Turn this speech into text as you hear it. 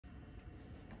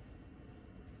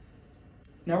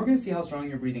Now we're going to see how strong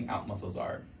your breathing out muscles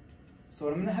are. So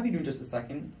what I'm going to have you do in just a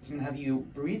second is I'm going to have you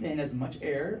breathe in as much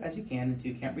air as you can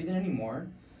until you can't breathe in anymore.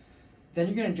 Then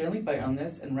you're going to gently bite on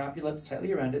this and wrap your lips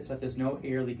tightly around it so that there's no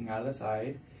air leaking out of the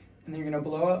side. And then you're going to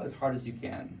blow out as hard as you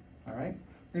can. All right?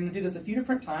 We're going to do this a few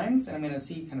different times, and I'm going to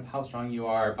see kind of how strong you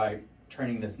are by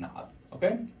turning this knob.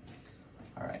 Okay?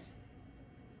 All right.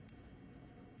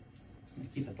 So I'm going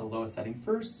to keep at the lowest setting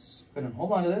first. Go ahead and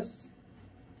hold on to this.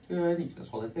 Good. You can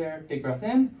just hold it there. Big breath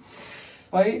in,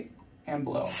 bite, and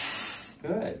blow.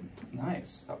 Good.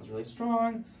 Nice. That was really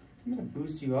strong. I'm going to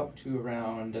boost you up to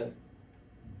around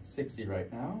 60 right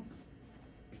now.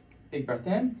 Big breath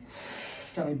in,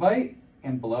 gently bite,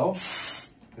 and blow.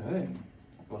 Good.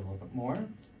 Go a little bit more.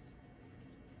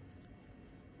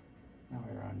 Now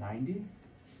we're around 90.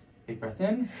 Big breath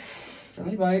in,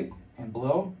 gently bite, and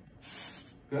blow.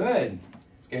 Good.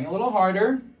 It's getting a little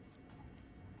harder.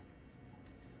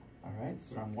 All right,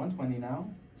 it's around 120 now.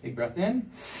 Big breath in,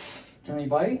 gently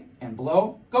bite, and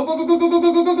blow. Go, go, go, go, go, go,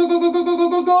 go, go, go, go, go, go, go, go,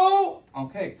 go, go.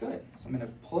 Okay, good. So I'm going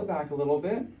to pull it back a little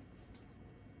bit.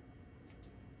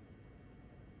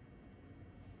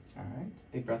 All right,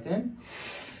 big breath in,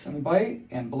 gently bite,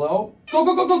 and blow. Go,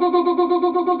 go, go, go, go, go, go, go,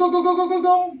 go, go, go, go, go, go, go, go,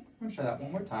 go. I'm going to try that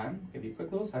one more time. Give you a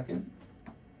quick little second.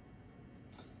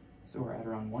 So we're at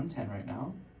around 110 right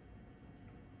now.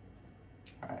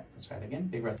 All right, let's try it again.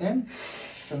 Big breath in,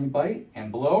 gently bite,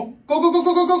 and blow. Go, go, go,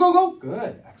 go, go, go, go, go.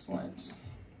 Good, excellent.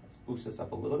 Let's boost this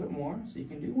up a little bit more so you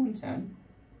can do 110.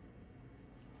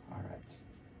 All right.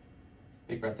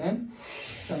 Big breath in,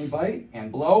 gently bite,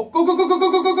 and blow. Go, go, go, go,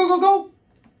 go, go, go, go, go, go.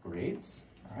 Great.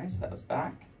 All right, so that was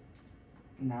back.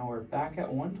 Now we're back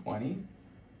at 120.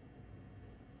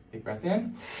 Big breath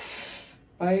in,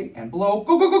 bite, and blow.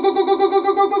 Go, go, go, go, go, go, go, go,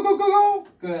 go, go, go, go, go, go.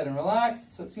 Good, and relax.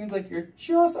 So it seems like you're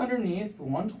just underneath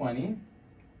 120.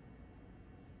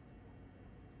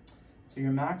 So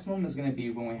your maximum is going to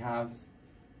be when we have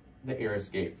the air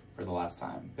escape for the last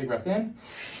time. Big breath in,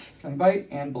 gently bite,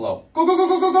 and blow. Go, go, go,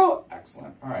 go, go, go.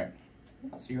 Excellent. All right.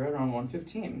 So you're at around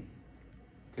 115.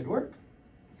 Good work.